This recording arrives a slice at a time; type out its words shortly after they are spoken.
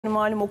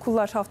Malum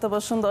okullar hafta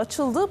başında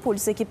açıldı.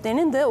 Polis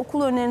ekiplerinin de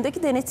okul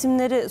önlerindeki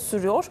denetimleri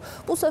sürüyor.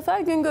 Bu sefer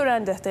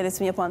Güngören'de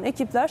denetim yapan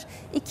ekipler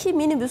 2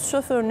 minibüs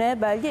şoförüne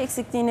belge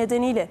eksikliği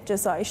nedeniyle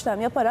cezai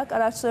işlem yaparak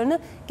araçlarını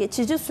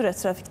geçici süre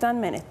trafikten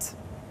men etti.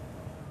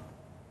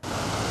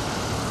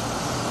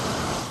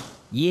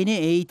 Yeni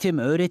eğitim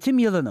öğretim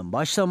yılının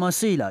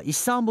başlamasıyla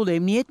İstanbul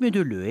Emniyet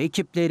Müdürlüğü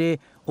ekipleri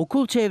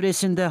okul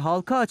çevresinde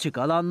halka açık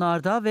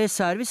alanlarda ve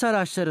servis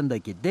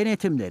araçlarındaki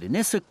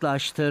denetimlerini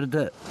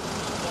sıklaştırdı.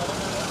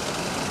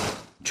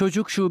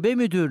 Çocuk Şube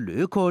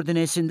Müdürlüğü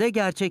koordinesinde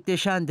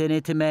gerçekleşen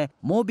denetime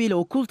mobil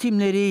okul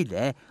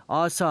timleriyle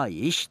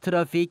asayiş,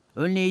 trafik,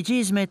 önleyici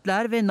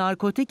hizmetler ve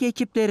narkotik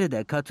ekipleri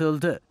de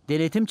katıldı.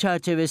 Denetim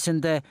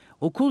çerçevesinde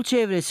okul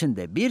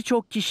çevresinde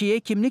birçok kişiye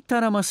kimlik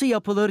taraması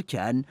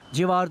yapılırken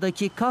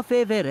civardaki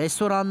kafe ve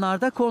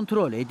restoranlarda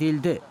kontrol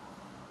edildi.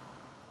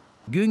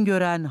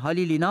 Güngören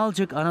Halil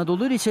İnalcık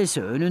Anadolu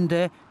Lisesi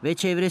önünde ve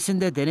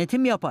çevresinde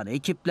denetim yapan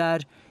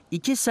ekipler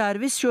 2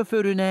 servis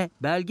şoförüne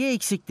belge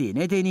eksikliği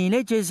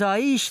nedeniyle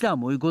cezai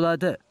işlem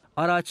uyguladı.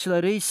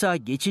 Araçları ise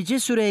geçici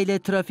süreyle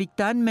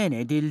trafikten men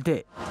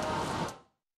edildi.